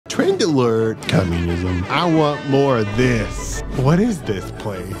Trend alert, communism. I want more of this. What is this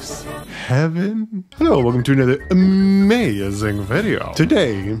place? Heaven? Hello, welcome to another amazing video.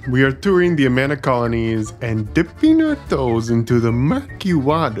 Today, we are touring the Amana Colonies and dipping our toes into the murky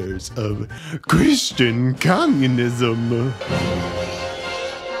waters of Christian Communism.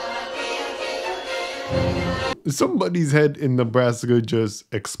 Somebody's head in Nebraska just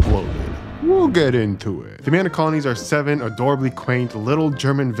exploded. We'll get into it. The Amana Colonies are 7 adorably quaint little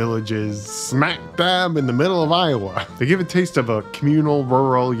German villages smack dab in the middle of Iowa. They give a taste of a communal,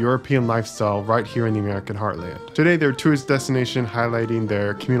 rural, European lifestyle right here in the American heartland. Today, they're a tourist destination highlighting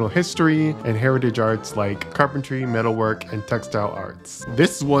their communal history and heritage arts like carpentry, metalwork, and textile arts.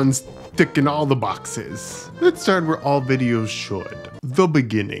 This one's ticking all the boxes. Let's start where all videos should. The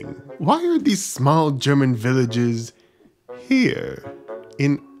beginning. Why are these small German villages here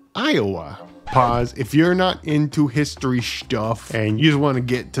in Iowa? Pause. If you're not into history stuff and you just want to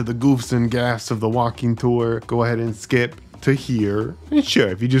get to the goofs and gaffs of the walking tour, go ahead and skip to here. And sure,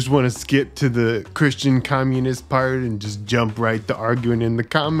 if you just want to skip to the Christian communist part and just jump right to arguing in the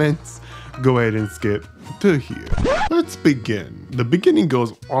comments, go ahead and skip to here. Let's begin. The beginning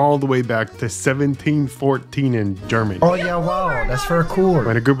goes all the way back to 1714 in Germany. Oh yeah, wow, that's very cool.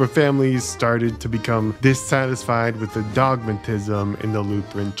 When a group of families started to become dissatisfied with the dogmatism in the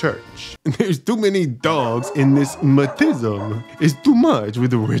Lutheran Church. There's too many dogs in this matism. It's too much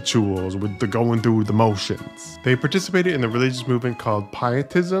with the rituals, with the going through the motions. They participated in the religious movement called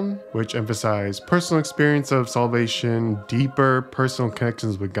Pietism, which emphasized personal experience of salvation, deeper personal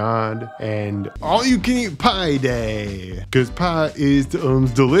connections with God, and all you can eat pie day. Because pie is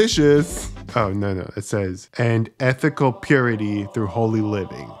delicious. Oh, no, it says, and ethical purity through holy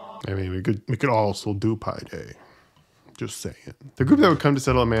living. I mean, we could also do pie day. Just saying. The group that would come to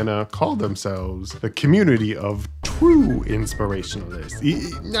settle Amana called themselves the community of true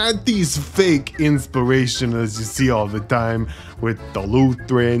inspirationalists. Not these fake inspirationalists you see all the time with the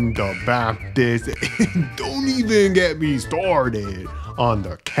Lutheran, the Baptist. Don't even get me started on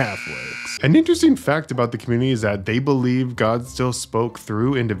the Catholics. An interesting fact about the community is that they believe God still spoke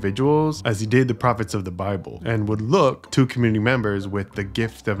through individuals as he did the prophets of the Bible, and would look to community members with the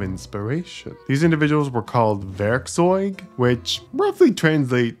gift of inspiration. These individuals were called Werkzeug, which roughly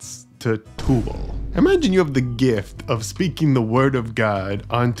translates to tool. Imagine you have the gift of speaking the word of God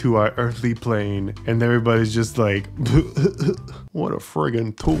onto our earthly plane, and everybody's just like, what a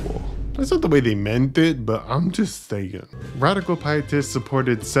friggin' tool. That's not the way they meant it, but I'm just saying. Radical pietists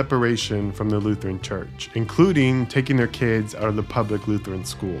supported separation from the Lutheran Church, including taking their kids out of the public Lutheran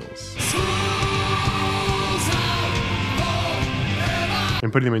schools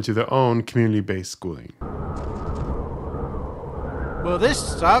and putting them into their own community-based schooling. Well, this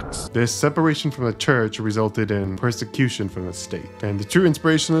sucks. This separation from the church resulted in persecution from the state, and the true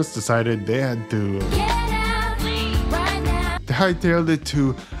inspirationalists decided they had to hightail it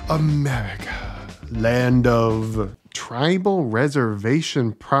to America, land of tribal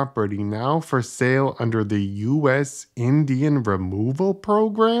reservation property now for sale under the U.S. Indian Removal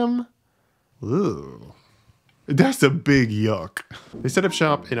Program. Ooh. That's a big yuck. They set up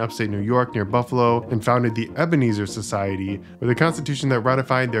shop in upstate New York near Buffalo and founded the Ebenezer Society with a constitution that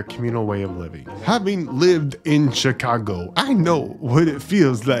ratified their communal way of living. Having lived in Chicago, I know what it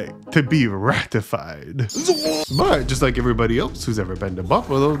feels like to be ratified. But just like everybody else who's ever been to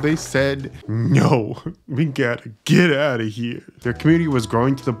Buffalo, they said, no, we gotta get out of here. Their community was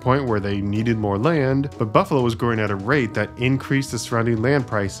growing to the point where they needed more land, but Buffalo was growing at a rate that increased the surrounding land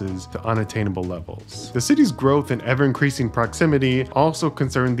prices to unattainable levels. The city's growth and ever-increasing proximity also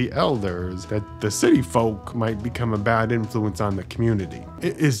concerned the elders that the city folk might become a bad influence on the community.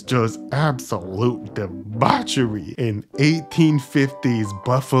 It is just absolute debauchery in 1850s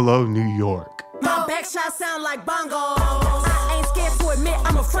Buffalo, New York. My back shots sound like bongos. I ain't scared to admit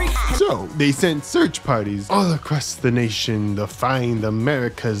I'm a freak. So they sent search parties all across the nation to find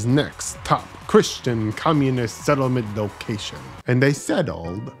America's next top Christian communist settlement location. And they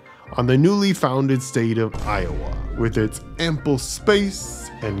settled on the newly founded state of Iowa, with its ample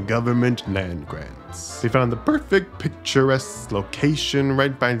space and government land grants. They found the perfect picturesque location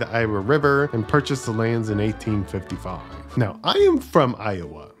right by the Iowa River and purchased the lands in 1855. Now, I am from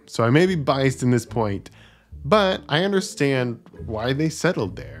Iowa, so I may be biased in this point, but I understand why they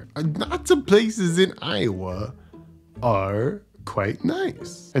settled there. Lots of places in Iowa are quite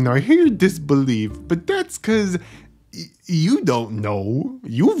nice. And I hear disbelief, but that's because you don't know.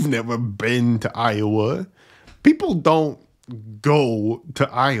 You've never been to Iowa. People don't go to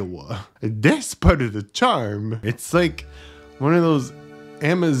Iowa. That's part of the charm. It's like one of those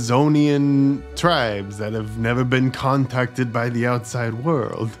Amazonian tribes that have never been contacted by the outside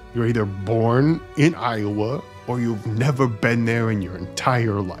world. You're either born in Iowa or you've never been there in your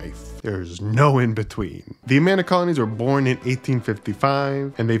entire life. There's no in between. The Amana Colonies were born in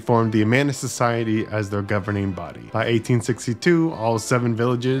 1855, and they formed the Amana Society as their governing body. By 1862, all 7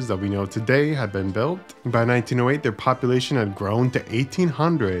 villages that we know today had been built. By 1908, their population had grown to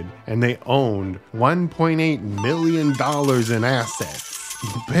 1,800, and they owned $1.8 million in assets.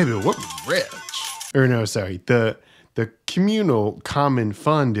 Baby, we're rich. Or no, sorry, the Communal Common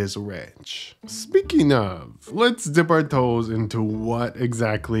Fund is rich. Speaking of, let's dip our toes into what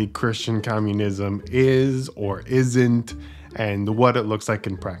exactly Christian communism is or isn't, and what it looks like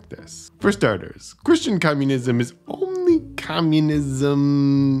in practice. For starters, Christian communism is only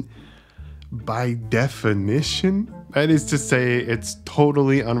communism by definition. That is to say, it's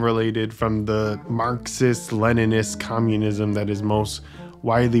totally unrelated from the Marxist, Leninist communism that is most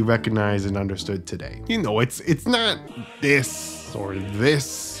widely recognized and understood today. You know, it's not this or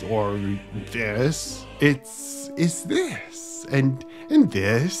this or this. It's this and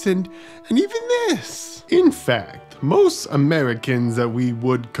this and even this. In fact, most Americans that we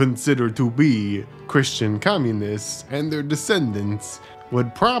would consider to be Christian communists and their descendants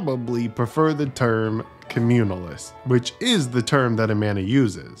would probably prefer the term communalist, which is the term that Amana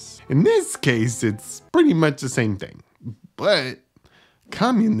uses. In this case, it's pretty much the same thing, but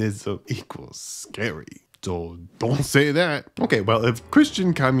communism equals scary. So don't say that. Okay, well, if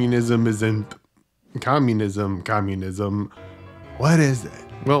Christian communism isn't communism, what is it?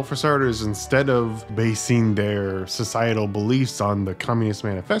 Well, for starters, instead of basing their societal beliefs on the Communist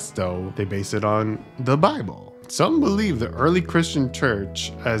Manifesto, they base it on the Bible. Some believe the early Christian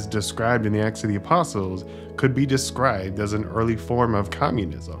church, as described in the Acts of the Apostles, could be described as an early form of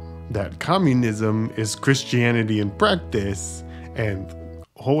communism. That communism is Christianity in practice, and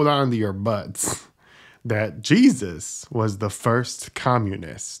hold on to your butts, that Jesus was the first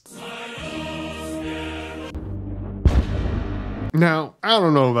communist. Now, I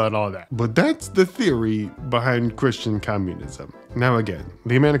don't know about all that, but that's the theory behind Christian communism. Now again,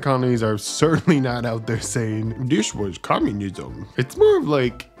 the Amana Colonies are certainly not out there saying, this was communism. It's more of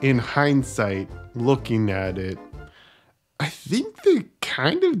like, in hindsight, looking at it, I think they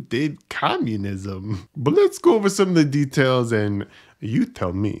kind of did communism. But let's go over some of the details and you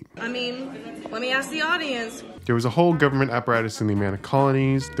tell me. I mean, let me ask the audience. There was a whole government apparatus in the Amana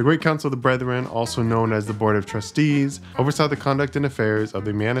Colonies. The Great Council of the Brethren, also known as the Board of Trustees, oversaw the conduct and affairs of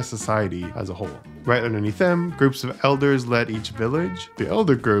the Amana Society as a whole. Right underneath them, groups of elders led each village. The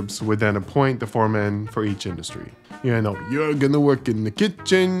elder groups would then appoint the foremen for each industry. You know, you're gonna work in the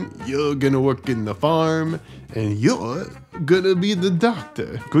kitchen, you're gonna work in the farm, and you're gonna be the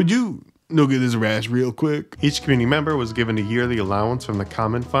doctor. Could you look at this rash real quick? Each community member was given a yearly allowance from the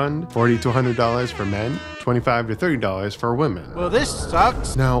Common Fund, $40 to $100 for men, $25 to $30 for women. Well, this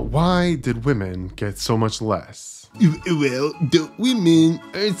sucks. Now, why did women get so much less? Well, the women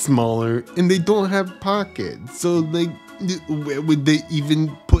are smaller and they don't have pockets, so like, where would they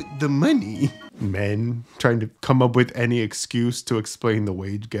even put the money? Men trying to come up with any excuse to explain the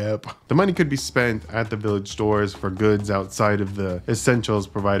wage gap. The money could be spent at the village stores for goods outside of the essentials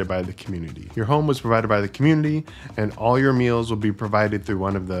provided by the community. Your home was provided by the community, and all your meals will be provided through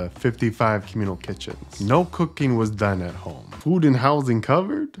one of the 55 communal kitchens. No cooking was done at home. Food and housing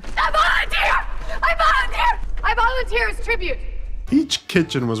covered? I volunteer! I volunteer! I volunteer as tribute! Each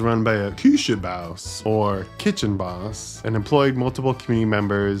kitchen was run by a Küchenboss, or kitchen boss, and employed multiple community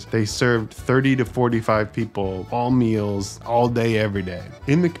members. They served 30 to 45 people, all meals, all day, every day.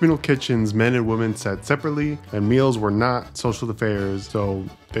 In the communal kitchens, men and women sat separately, and meals were not social affairs, so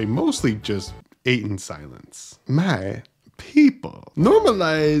they mostly just ate in silence. My people.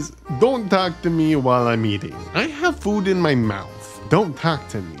 Normalize, don't talk to me while I'm eating. I have food in my mouth. Don't talk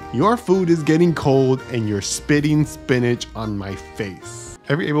to me. Your food is getting cold and you're spitting spinach on my face.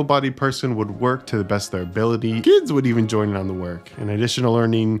 Every able-bodied person would work to the best of their ability. Kids would even join in on the work. In addition to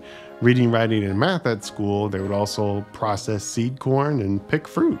learning reading, writing, and math at school, they would also process seed corn and pick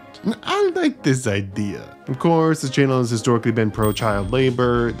fruit. And I like this idea. Of course, this channel has historically been pro-child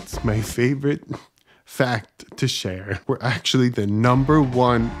labor. It's my favorite fact to share. We're actually the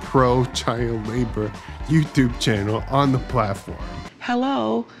 #1 pro-child labor YouTube channel on the platform.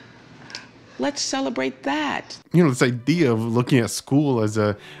 Hello, let's celebrate that. You know, this idea of looking at school as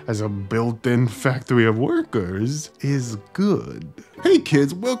a built-in factory of workers is good. Hey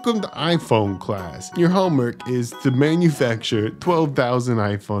kids, welcome to iPhone class. Your homework is to manufacture 12,000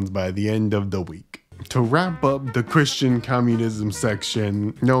 iPhones by the end of the week. To wrap up the Christian Communism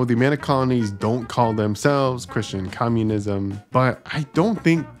section, no, the Amana Colonies don't call themselves Christian Communism, but I don't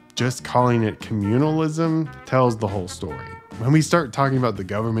think just calling it communalism tells the whole story. When we start talking about the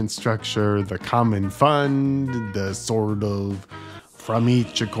government structure, the common fund, the sort of from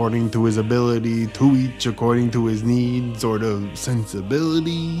each according to his ability, to each according to his needs sort of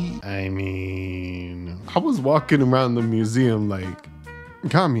sensibility, I mean, I was walking around the museum like,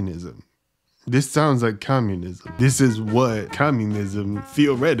 communism. This sounds like communism. This is what communism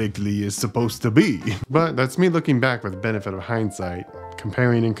theoretically is supposed to be. But that's me looking back with the benefit of hindsight,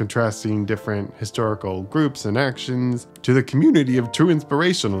 comparing and contrasting different historical groups and actions. To the community of true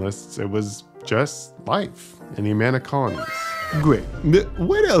inspirationalists, it was just life in the Amana Colonies. Great.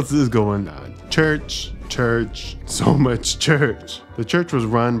 What else is going on? Church, so much church. The church was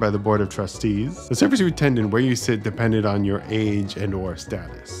run by the board of trustees. The service you attend and where you sit depended on your age and or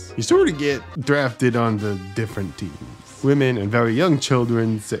status. You sort of get drafted on the different teams. Women and very young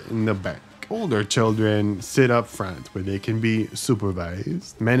children sit in the back. Older children sit up front where they can be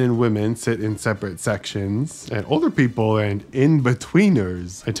supervised. Men and women sit in separate sections, and older people and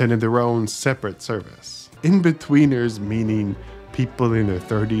in-betweeners attended their own separate service. In-betweeners meaning people in their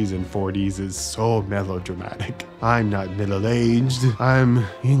 30s and 40s is so melodramatic. I'm not middle-aged, I'm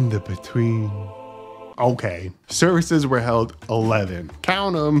in the between. Okay, services were held 11,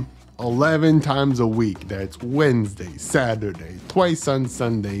 count them, 11 times a week. That's Wednesday, Saturday, twice on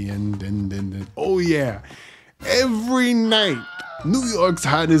Sunday, and oh yeah, every night, New York's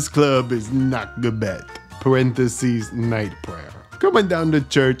hottest club is Nakbet, parentheses, night prayer. Coming down to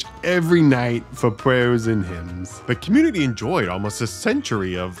church every night for prayers and hymns. The community enjoyed almost a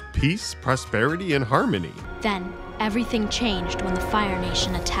century of peace, prosperity, and harmony. Then, everything changed when the Fire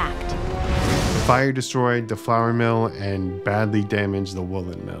Nation attacked. The fire destroyed the flour mill and badly damaged the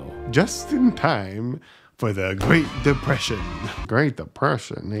woolen mill. Just in time for the Great Depression. Great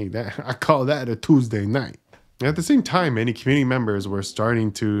Depression, hey, I call that a Tuesday night. At the same time, many community members were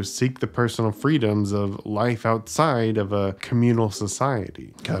starting to seek the personal freedoms of life outside of a communal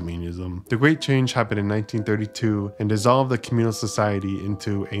society. Communism. The Great Change happened in 1932 and dissolved the communal society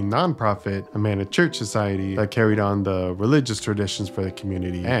into a non-profit Amana Church Society that carried on the religious traditions for the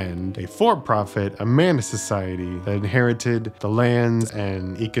community, and a for-profit Amana Society that inherited the lands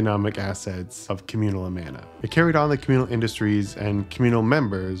and economic assets of communal Amana. It carried on the communal industries, and communal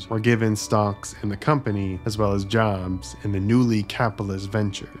members were given stocks in the company as well as jobs in the newly capitalist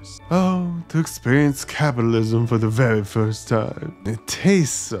ventures. Oh, to experience capitalism for the very first time. It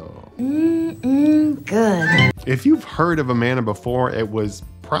tastes so Good. If you've heard of Amana before, it was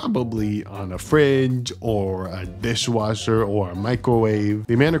probably on a fridge or a dishwasher or a microwave.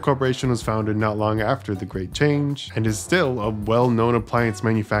 The Amana Corporation was founded not long after the Great Change and is still a well-known appliance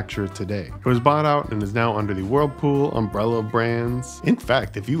manufacturer today. It was bought out and is now under the Whirlpool umbrella brands. In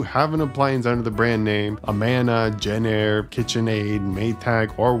fact, if you have an appliance under the brand name Amana, Jenner, KitchenAid,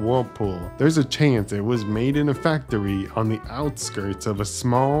 Maytag, or Whirlpool, there's a chance it was made in a factory on the outskirts of a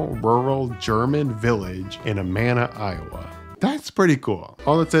small rural German village in Amana, Iowa. That's pretty cool.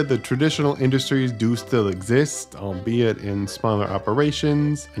 All that said, the traditional industries do still exist, albeit in smaller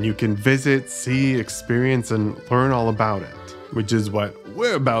operations, and you can visit, see, experience, and learn all about it, which is what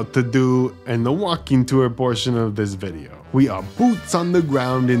we're about to do in the walking tour portion of this video. We are boots on the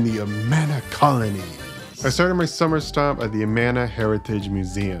ground in the Amana Colonies. I started my summer stop at the Amana Heritage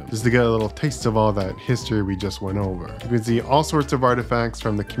Museum, just to get a little taste of all that history we just went over. You can see all sorts of artifacts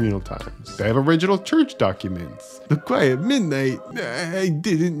from the communal times. They have original church documents. The quiet midnight, I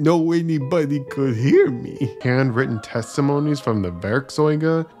didn't know anybody could hear me. Handwritten testimonies from the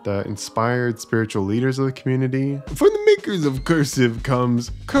Werkzeuge, the inspired spiritual leaders of the community. From the makers of cursive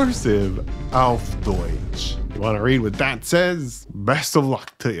comes cursive auf Deutsch. You want to read what that says? Best of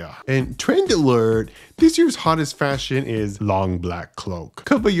luck to ya. And trend alert, this year's hottest fashion is long black cloak.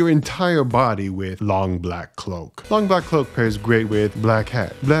 Cover your entire body with long black cloak. Long black cloak pairs great with black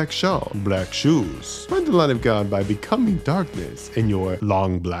hat, black shawl, black shoes. Find the light of God by becoming darkness in your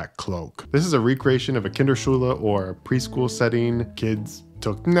long black cloak. This is a recreation of a Kinderschule or a preschool setting. Kids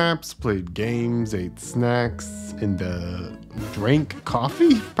took naps, played games, ate snacks, and drank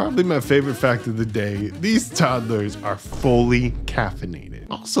coffee? Probably my favorite fact of the day, these toddlers are fully caffeinated.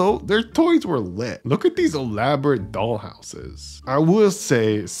 Also, their toys were lit. Look at these elaborate doll houses. I will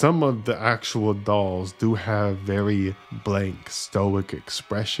say some of the actual dolls do have very blank, stoic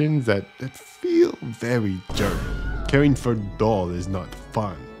expressions that feel very German. Caring for a doll is not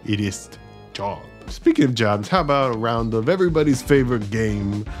fun, it is job. Speaking of jobs, how about a round of everybody's favorite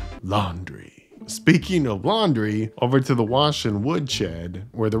game, laundry? Speaking of laundry, over to the wash and woodshed,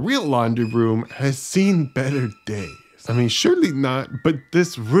 where the real laundry room has seen better days. I mean, surely not, but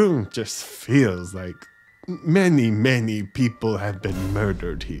this room just feels like many people have been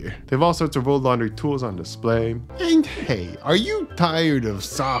murdered here. They have all sorts of rolled laundry tools on display. And hey, are you tired of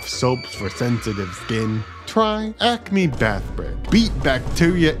soft soaps for sensitive skin? Try Acme Bath Brick. Beat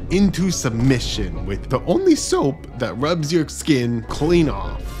bacteria into submission with the only soap that rubs your skin clean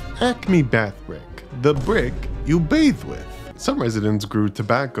off. Acme Bath Brick, the brick you bathe with. Some residents grew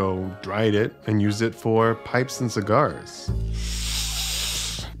tobacco, dried it, and used it for pipes and cigars.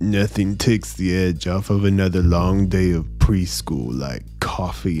 Nothing takes the edge off of another long day of preschool like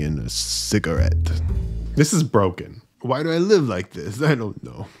coffee and a cigarette. This is broken. Why do I live like this? I don't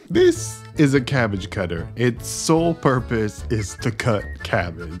know. This is a cabbage cutter. Its sole purpose is to cut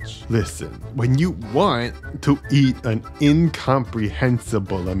cabbage. Listen, when you want to eat an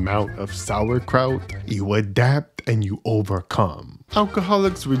incomprehensible amount of sauerkraut, you adapt and you overcome.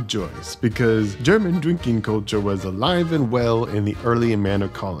 Alcoholics rejoice because German drinking culture was alive and well in the early Amana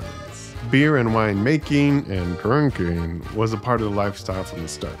Colonies. Beer and wine making and drinking was a part of the lifestyle from the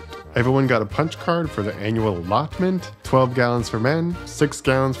start. Everyone got a punch card for the annual allotment, 12 gallons for men, 6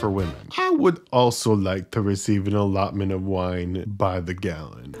 gallons for women. I would also like to receive an allotment of wine by the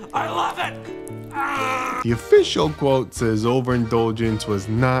gallon. I love it! The official quote says overindulgence was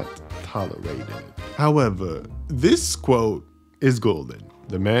not tolerated. However, this quote is golden.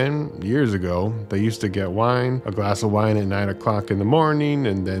 The men, years ago, they used to get wine, a glass of wine at 9 o'clock in the morning,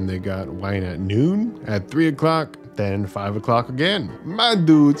 and then they got wine at noon, at 3 o'clock, then 5 o'clock again. My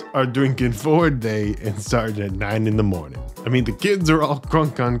dudes are drinking for a day and starting at 9 in the morning. I mean, the kids are all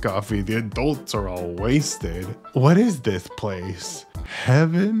crunk on coffee, the adults are all wasted. What is this place?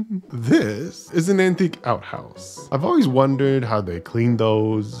 Heaven? This is an antique outhouse. I've always wondered how they clean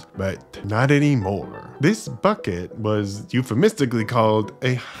those, but not anymore. This bucket was euphemistically called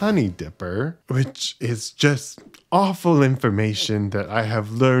a honey dipper, which is just awful information that I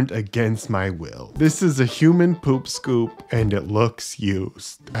have learned against my will. This is a human poop scoop and it looks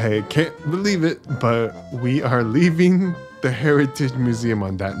used. I can't believe it, but we are leaving the Heritage Museum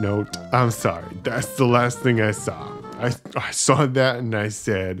on that note. I'm sorry, that's the last thing I saw. I saw that and I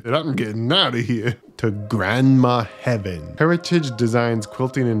said, I'm getting out of here. To Grandma Heaven. Heritage Design's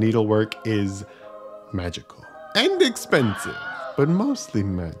quilting and needlework is magical and expensive, but mostly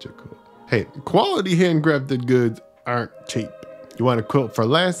magical. Hey, quality handcrafted goods aren't cheap. You want to quilt for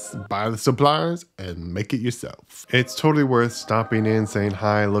less, buy the supplies, and make it yourself. It's totally worth stopping in, saying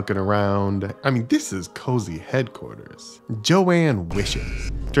hi, looking around. I mean, this is cozy headquarters. Joanne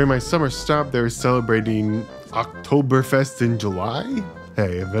wishes. During my summer stop, they were celebrating Oktoberfest in July.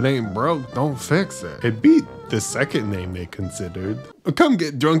 Hey, if it ain't broke, don't fix it. It beat the second name they considered. Come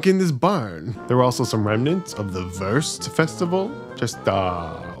get drunk in this barn. There were also some remnants of the Wurst festival. Just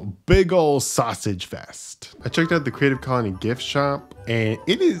a big old sausage fest. I checked out the Creative Colony gift shop and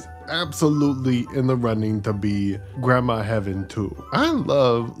it is absolutely in the running to be Grandma Heaven too. I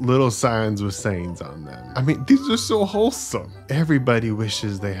love little signs with sayings on them. I mean, these are so wholesome. Everybody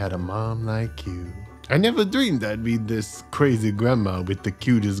wishes they had a mom like you. I never dreamed I'd be this crazy grandma with the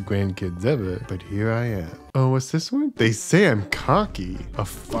cutest grandkids ever, but here I am. Oh, what's this one? They say I'm cocky. A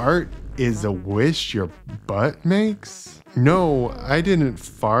fart is a wish your butt makes? No, I didn't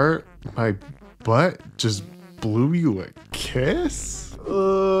fart. My butt just blew you a kiss?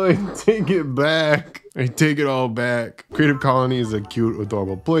 Oh, I take it back. I take it all back. Creative Colony is a cute,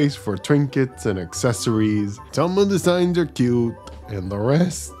 adorable place for trinkets and accessories. Some of the signs are cute, and the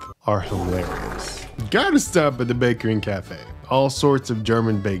rest are hilarious. Gotta stop at the bakery and cafe. All sorts of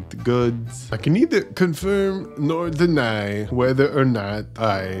German baked goods. I can neither confirm nor deny whether or not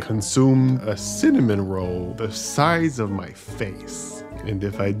I consumed a cinnamon roll the size of my face. And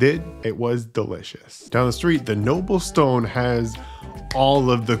if I did, it was delicious. Down the street, the Noble Stone has all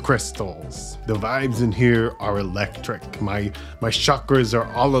of the crystals. The vibes in here are electric. My chakras are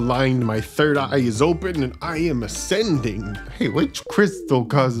all aligned. My third eye is open and I am ascending. Hey, which crystal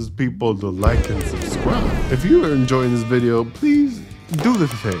causes people to like and subscribe? If you are enjoying this video, please do the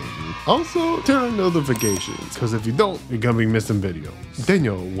thing. Also, turn on notifications, because if you don't, you're gonna be missing videos.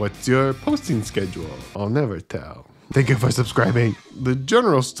 Daniel, what's your posting schedule? I'll never tell. Thank you for subscribing. The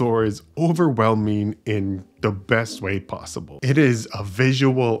general store is overwhelming in the best way possible. It is a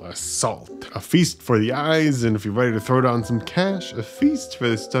visual assault, a feast for the eyes, and if you're ready to throw down some cash, a feast for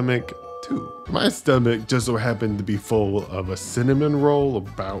the stomach too. My stomach just so happened to be full of a cinnamon roll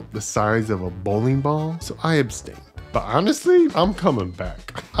about the size of a bowling ball, so I abstained. But honestly, I'm coming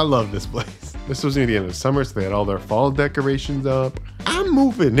back. I love this place. This was near the end of summer, so they had all their fall decorations up. I'm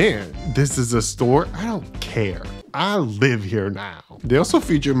moving in. This is a store. I don't care. I live here now. They also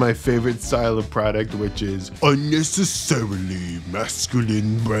feature my favorite style of product, which is unnecessarily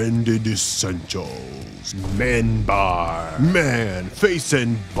masculine branded essentials. Men bar, man, face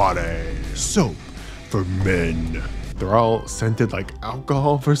and body, soap for men. They're all scented like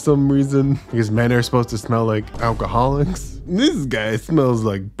alcohol for some reason, because men are supposed to smell like alcoholics. This guy smells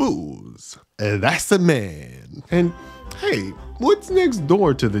like booze. And that's a man. And hey, what's next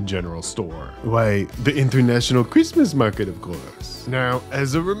door to the general store? Why, the International Christmas Market, of course. Now,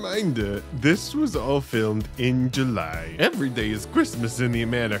 as a reminder, this was all filmed in July. Every day is Christmas in the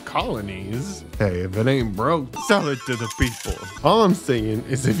Amana Colonies. Hey, if it ain't broke, sell it to the people. All I'm saying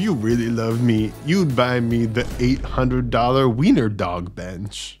is if you really love me, you'd buy me the $800 wiener dog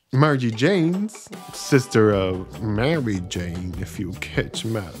bench. Margie Jane's, sister of Margie Jane, if you catch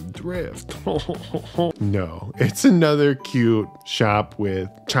my drift. No, it's another cute shop with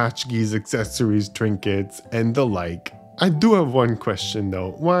tchotchkes, accessories, trinkets, and the like. I do have one question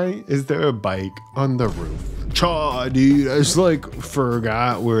though. Why is there a bike on the roof? Chaw, dude, I just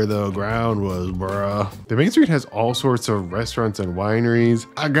forgot where the ground was, bruh. The Main Street has all sorts of restaurants and wineries.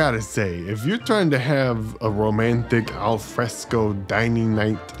 I gotta say, if you're trying to have a romantic al fresco dining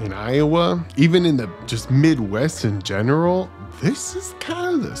night in Iowa, even in the just Midwest in general, this is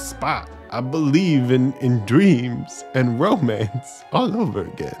kind of the spot. I believe in dreams and romance all over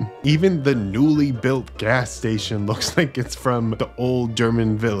again. Even the newly built gas station looks like it's from the old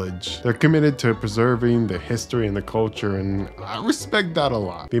German village. They're committed to preserving the history and the culture, and I respect that a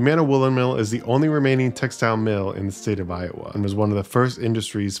lot. The Amana Woolen Mill is the only remaining textile mill in the state of Iowa and was one of the first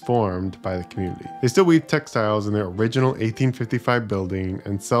industries formed by the community. They still weave textiles in their original 1855 building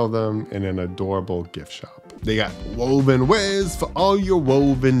and sell them in an adorable gift shop. They got woven wares for all your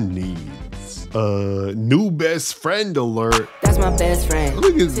woven needs. New best friend alert. That's my best friend.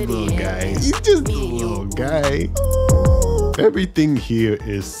 Look at this little guy. He's just a little guy. Everything here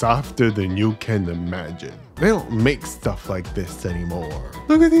is softer than you can imagine. They don't make stuff like this anymore.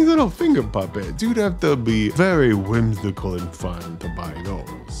 Look at these little finger puppets. You'd have to be very whimsical and fun to buy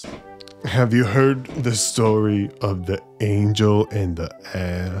those. Have you heard the story of the angel and the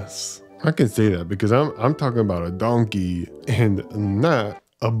ass? I can say that because I'm talking about a donkey and not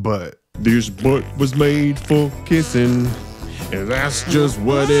a butt. This butt was made for kissing, and that's just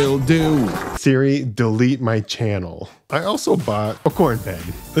what it'll do. Siri, delete my channel. I also bought a corn pen.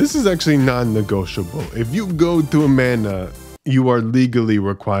 This is actually non-negotiable. If you go to Amana, you are legally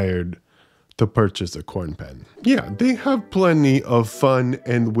required to purchase a corn pen. Yeah, they have plenty of fun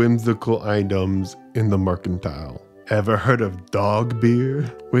and whimsical items in the Mercantile. Ever heard of dog beer?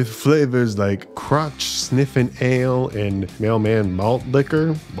 With flavors like crotch sniffing ale and mailman malt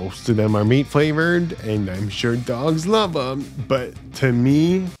liquor. Most of them are meat flavored, and I'm sure dogs love them. But to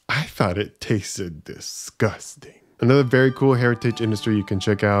me, I thought it tasted disgusting. Another very cool heritage industry you can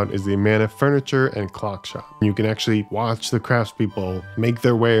check out is the Amana Furniture and Clock Shop. You can actually watch the craftspeople make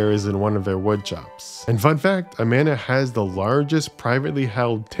their wares in one of their wood shops. And fun fact, Amana has the largest privately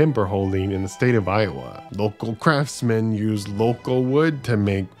held timber holding in the state of Iowa. Local craftsmen use local wood to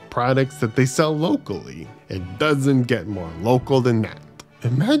make products that they sell locally. It doesn't get more local than that.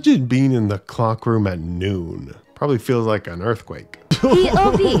 Imagine being in the clock room at noon. Probably feels like an earthquake.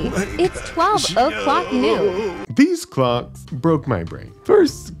 POV, it's 12 o'clock noon. These clocks broke my brain.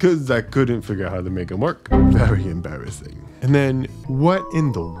 First, because I couldn't figure out how to make them work. Very embarrassing. And then, what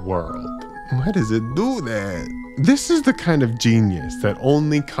in the world? Why does it do that? This is the kind of genius that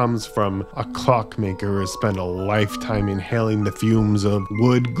only comes from a clockmaker who has spent a lifetime inhaling the fumes of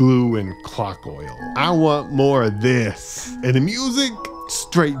wood glue and clock oil. I want more of this. And the music?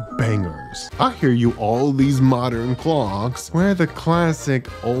 Straight bangers. I hear you all these modern clocks. Where are the classic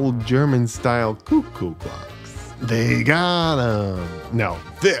old German style cuckoo clocks? They got them. Now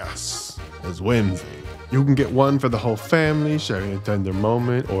this is whimsy. You can get one for the whole family, sharing a tender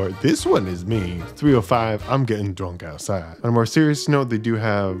moment, or this one is me. 3:05, I'm getting drunk outside. On a more serious note, they do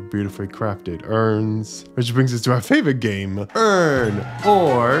have beautifully crafted urns, which brings us to our favorite game, Urn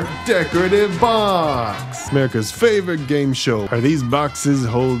or Decorative Box. America's favorite game show. Are these boxes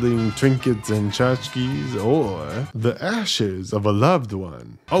holding trinkets and tchotchkes, or the ashes of a loved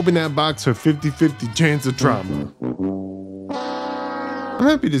one? Open that box for 50-50 chance of trauma. I'm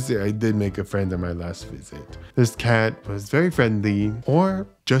happy to say I did make a friend on my last visit. This cat was very friendly, or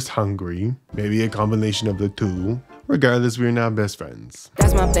just hungry, maybe a combination of the two. Regardless, we're now best friends.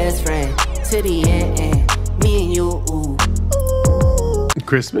 That's my best friend, to the end, me and you, ooh.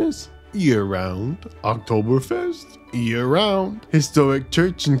 Christmas? year-round. Oktoberfest, year-round. Historic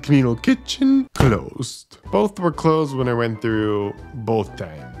church and communal kitchen, closed. Both were closed when I went through both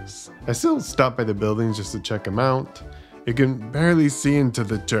times. I still stopped by the buildings just to check them out. You can barely see into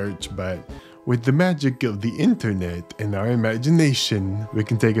the church, but with the magic of the internet and our imagination, we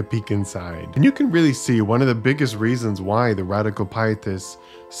can take a peek inside. And you can really see one of the biggest reasons why the radical pietists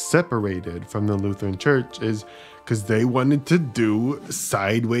separated from the Lutheran Church is because they wanted to do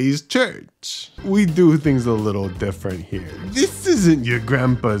sideways church. We do things a little different here. This isn't your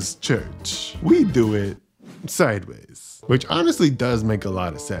grandpa's church. We do it sideways, which honestly does make a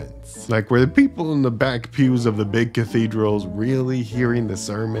lot of sense. Like, were the people in the back pews of the big cathedrals really hearing the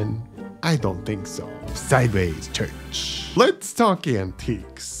sermon? I don't think so. Sideways church. Let's talk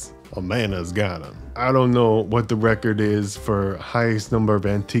antiques. Amana's got them. I don't know what the record is for highest number of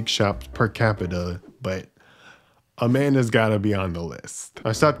antique shops per capita, but Amana's gotta be on the list.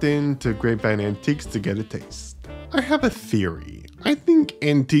 I stopped in to Grapevine Antiques to get a taste. I have a theory. I think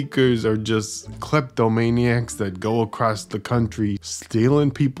antiquers are just kleptomaniacs that go across the country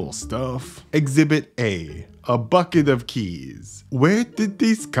stealing people's stuff. Exhibit A, a bucket of keys. Where did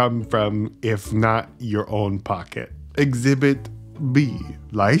these come from if not your own pocket? Exhibit B,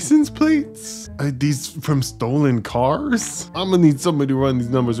 license plates? Are these from stolen cars? I'm gonna need somebody to run these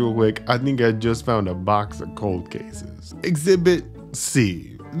numbers real quick. I think I just found a box of cold cases. Exhibit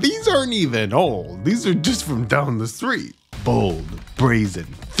C, these aren't even old. These are just from down the street. Bold, brazen,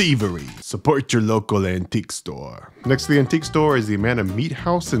 thievery. Support your local antique store. Next to the antique store is the Amana Meat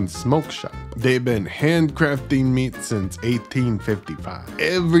House and Smoke Shop. They've been handcrafting meat since 1855.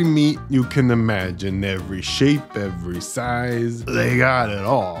 Every meat you can imagine, every shape, every size, they got it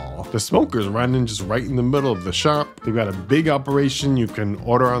all. The smoker's running just right in the middle of the shop. They've got a big operation. You can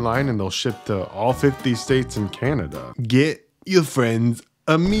order online and they'll ship to all 50 states and Canada. Get your friends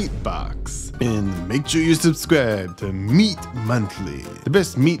a meat box, and make sure you subscribe to Meat Monthly, the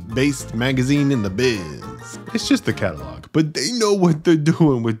best meat-based magazine in the biz. It's just a catalog, but they know what they're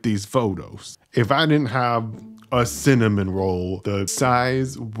doing with these photos. If I didn't have a cinnamon roll the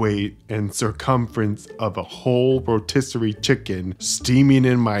size, weight, and circumference of a whole rotisserie chicken steaming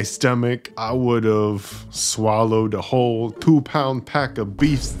in my stomach, I would have swallowed a whole 2-pound pack of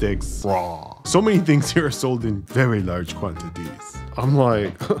beef sticks raw. So many things here are sold in very large quantities. I'm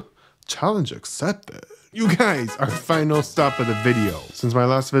like, challenge accepted. You guys, our final stop of the video. Since my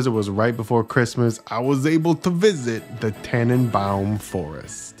last visit was right before Christmas, I was able to visit the Tannenbaum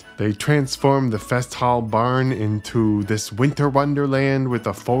Forest. They transformed the Fest Hall barn into this winter wonderland with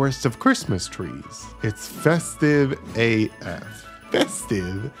a forest of Christmas trees. It's festive AF.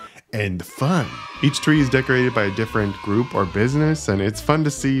 Festive and fun. Each tree is decorated by a different group or business, and it's fun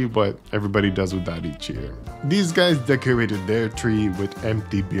to see what everybody does with that each year. These guys decorated their tree with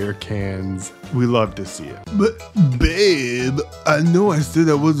empty beer cans. We love to see it. But babe, I know I said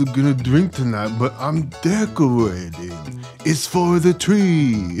I wasn't gonna drink tonight, but I'm decorating. It's for the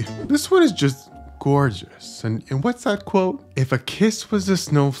tree. This one is just gorgeous. And what's that quote? If a kiss was a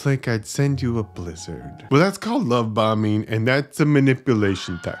snowflake, I'd send you a blizzard. Well, that's called love bombing, and that's a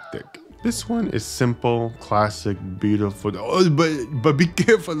manipulation tactic. This one is simple, classic, beautiful. Oh, but be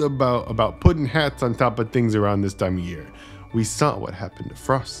careful about putting hats on top of things around this time of year. We saw what happened to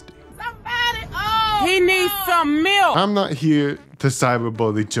Frosty. He needs some milk. I'm not here to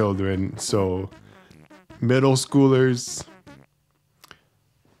cyberbully children, so middle schoolers,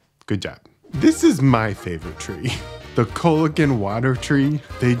 good job. This is my favorite tree, the Colican water tree.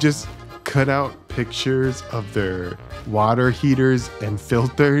 They just cut out pictures of their water heaters and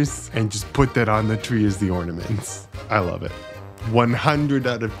filters and just put that on the tree as the ornaments. I love it. 100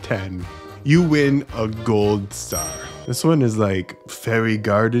 out of 10. You win a gold star. This one is like fairy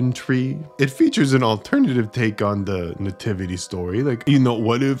garden tree. It features an alternative take on the nativity story. Like, you know,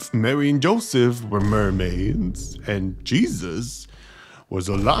 what if Mary and Joseph were mermaids and Jesus was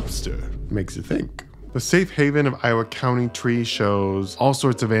a lobster? Makes you think. The Safe Haven of Iowa County tree shows all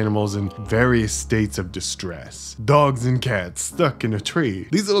sorts of animals in various states of distress. Dogs and cats stuck in a tree.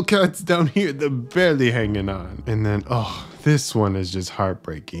 These little cats down here, they're barely hanging on. And then, oh, this one is just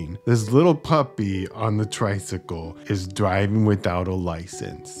heartbreaking. This little puppy on the tricycle is driving without a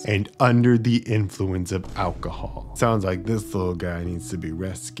license and under the influence of alcohol. Sounds like this little guy needs to be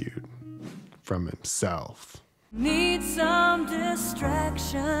rescued from himself. Need some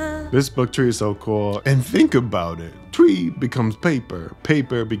distraction. This book tree is so cool. And think about it. Tree becomes paper.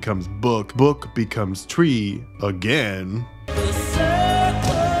 Paper becomes book. Book becomes tree again.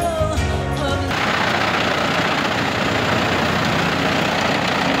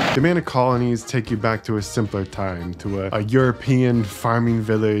 The Amana Colonies take you back to a simpler time, to a European farming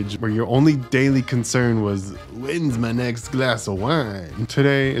village where your only daily concern was, when's my next glass of wine?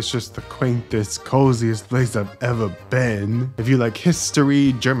 Today, it's just the quaintest, coziest place I've ever been. If you like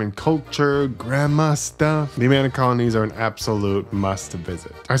history, German culture, grandma stuff, the Amana Colonies are an absolute must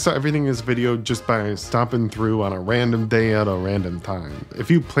visit. I saw everything in this video just by stopping through on a random day at a random time. If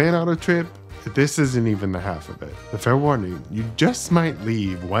you plan out a trip, this isn't even the half of it. The fair warning, you just might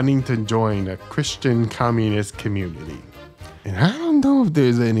leave wanting to join a Christian communist community. And I don't know if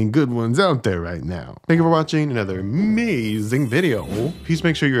there's any good ones out there right now. Thank you for watching another amazing video. Please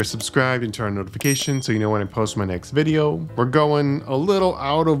make sure you're subscribed and turn on notifications so you know when I post my next video. We're going a little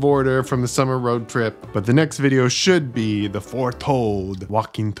out of order from the summer road trip, but the next video should be the foretold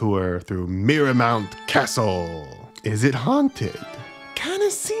walking tour through Miramount Castle. Is it haunted?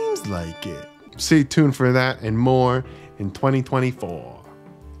 Kinda seems like it. Stay tuned for that and more in 2024.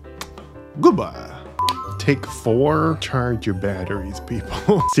 Goodbye. Take 4, charge your batteries,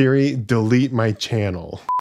 people. Siri, delete my channel.